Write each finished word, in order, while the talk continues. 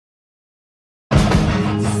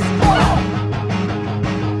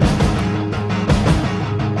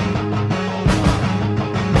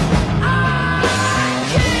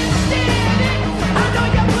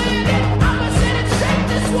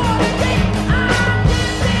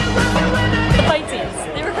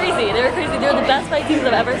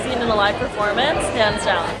I've ever seen in a live performance, hands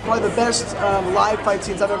down. Probably the best live fight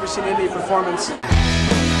scenes I've ever seen in any performance.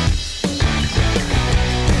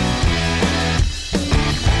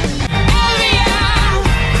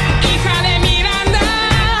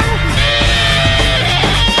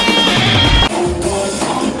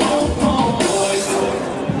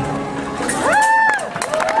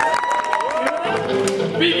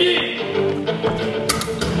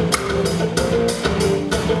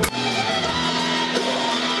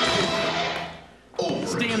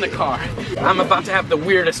 Stay in the car. I'm about to have the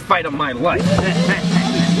weirdest fight of my life.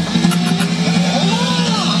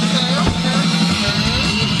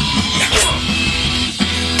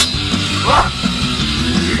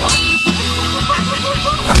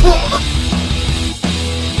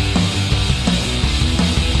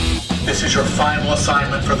 This is your final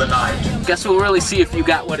assignment for the night. Guess we'll really see if you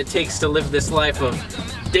got what it takes to live this life of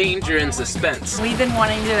danger and suspense. We've been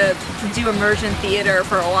wanting to do immersion theater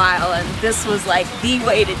for a while, and this was like the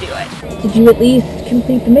way to do it. Did you at least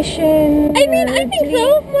complete the mission? I mean, I think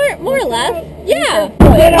so, more or less. Yeah.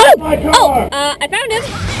 I found him.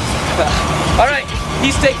 All right,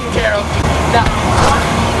 he's taken care of.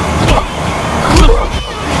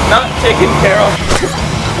 Not taken care of.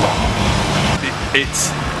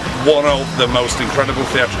 It's one of the most incredible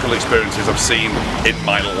theatrical experiences I've seen in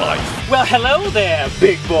my life. Well, hello there,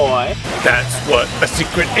 big boy. That's what a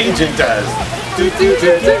secret agent does.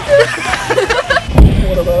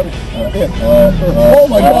 What about it? Oh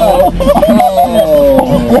my god!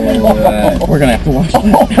 Oh. We're gonna have to watch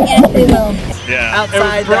that. Yes, we will. Yeah. Outside it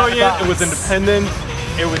was brilliant, it was independent,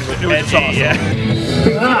 it was just awesome. Yeah.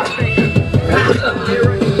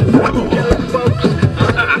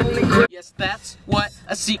 Yes, that's what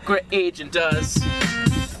a secret agent does. We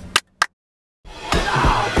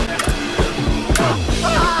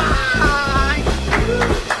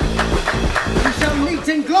shall meet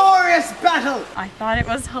in glorious battle! I thought it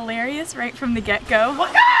was hilarious right from the get-go.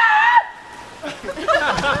 The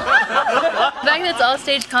fact that it's all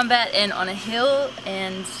stage combat and on a hill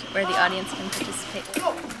and where the audience can participate.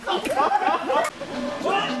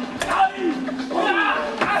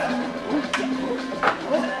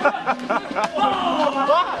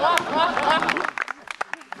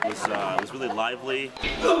 It was really lively.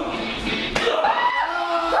 The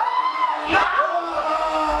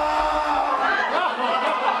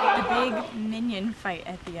big minion fight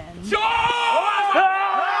at the end. The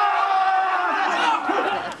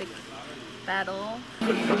epic battle.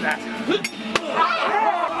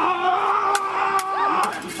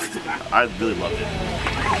 I really loved it.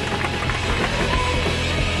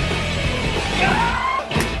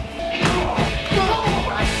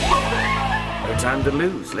 No time to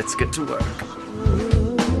lose. Let's get to work.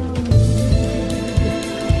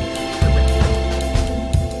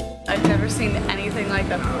 I've never seen anything like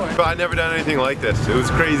that before. But I've never done anything like this. It was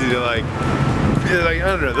crazy to like I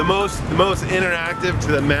don't know, the most interactive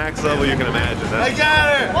to the max level you can imagine. I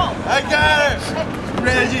got her! I got her!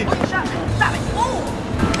 Reggie!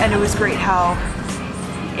 And it was great how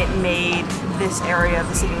it made this area of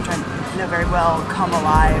the city, which I know very well, come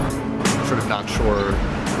alive. Sort of not sure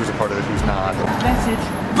who's a part of it, who's not.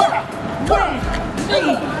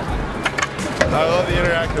 I love the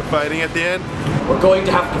interactive fighting at the end. We're going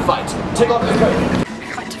to have to fight. Take off the coat.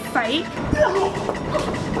 To fight?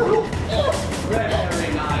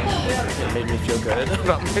 It made me feel good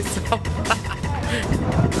about myself.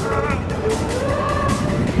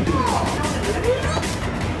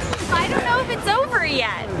 I don't know if it's over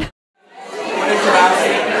yet. I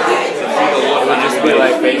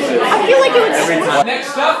feel like it would every time.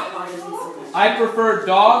 Next up, I prefer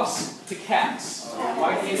dogs to cats. I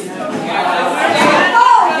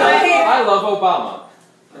love Obama.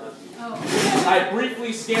 I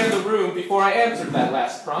briefly scanned the room before I answered that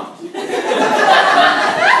last prompt.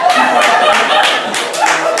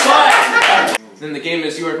 But then the game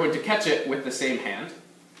is you are going to catch it with the same hand.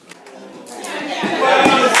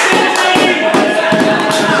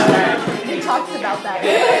 He talks about that.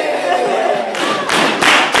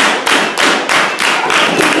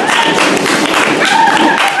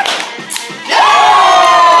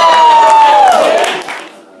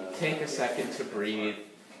 Take a second to breathe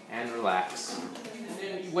and relax.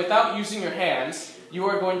 Without using your hands, you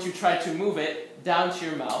are going to try to move it down to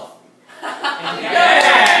your mouth.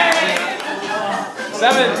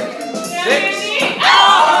 7, 6. Your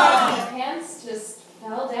pants just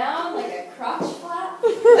fell down like a crotch flap.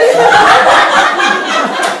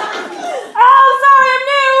 Oh, sorry, I'm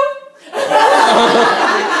new!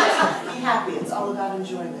 Be happy, it's all about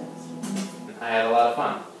enjoyment. I had a lot of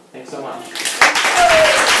fun. Thanks so much.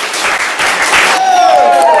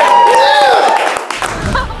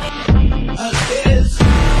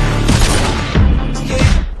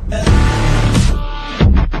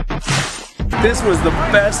 This was the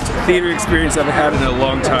best theater experience I've had in a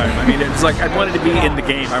long time. I mean, it was like I wanted to be in the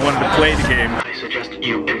game. I wanted to play the game. I suggest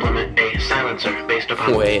you implement a silencer based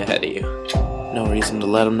upon... Way ahead of you. No reason to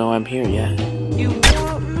let them know I'm here yet. You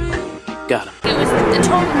got him. It was a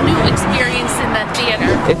total new experience in the theater.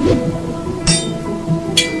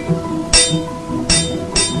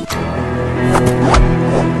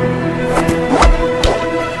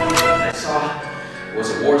 I saw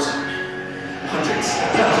was a war zone. Hundreds,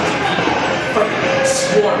 thousands of people fighting,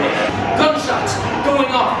 swarming, gunshots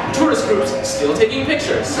going off, tourist groups still taking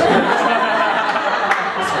pictures.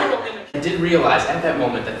 I did realize at that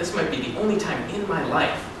moment that this might be the only time in my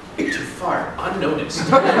life to fart unnoticed.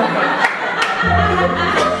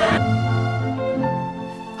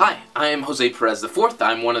 Hi, I am José Pérez IV.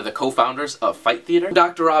 I'm one of the co-founders of Fight Theater.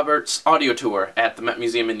 Dr. Robert's audio tour at the Met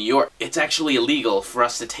Museum in New York. It's actually illegal for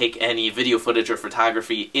us to take any video footage or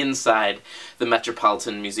photography inside the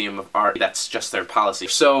Metropolitan Museum of Art. That's just their policy.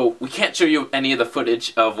 So we can't show you any of the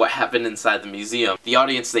footage of what happened inside the museum. The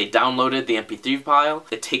audience, they downloaded the MP3 file.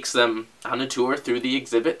 It takes them on a tour through the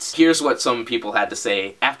exhibits. Here's what some people had to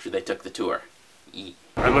say after they took the tour.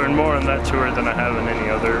 I learned more on that tour than I have in any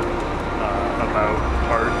other about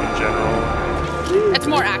art in general. It's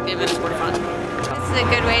more active and it's more fun. This is a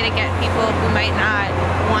good way to get people who might not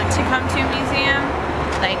want to come to a museum,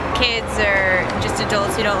 like kids or just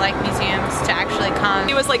adults who don't like museums, to actually come.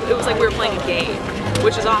 It was like we were playing a game,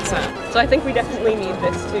 which is awesome. So I think we definitely need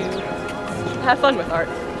this to have fun with art.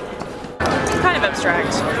 It's kind of abstract.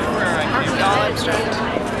 It's all abstract.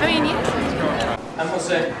 I mean, yeah. I'm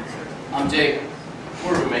Jose. I'm Jake.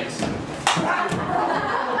 We're roommates.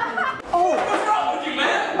 Oh! What's wrong with you, man?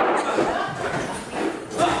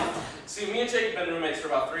 See, me and Jake have been roommates for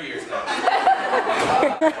about 3 years now.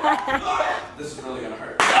 This is really gonna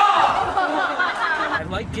hurt. I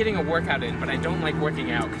like getting a workout in, but I don't like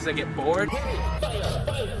working out because I get bored.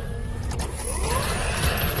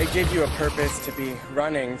 It gives you a purpose to be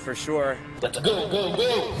running for sure. Let's go, go,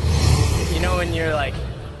 go! You know when you're like,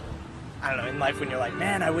 I don't know, in life when you're like,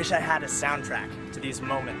 man, I wish I had a soundtrack to these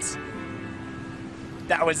moments.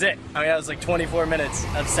 That was it. I mean, that was like 24 minutes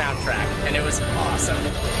of soundtrack, and it was awesome.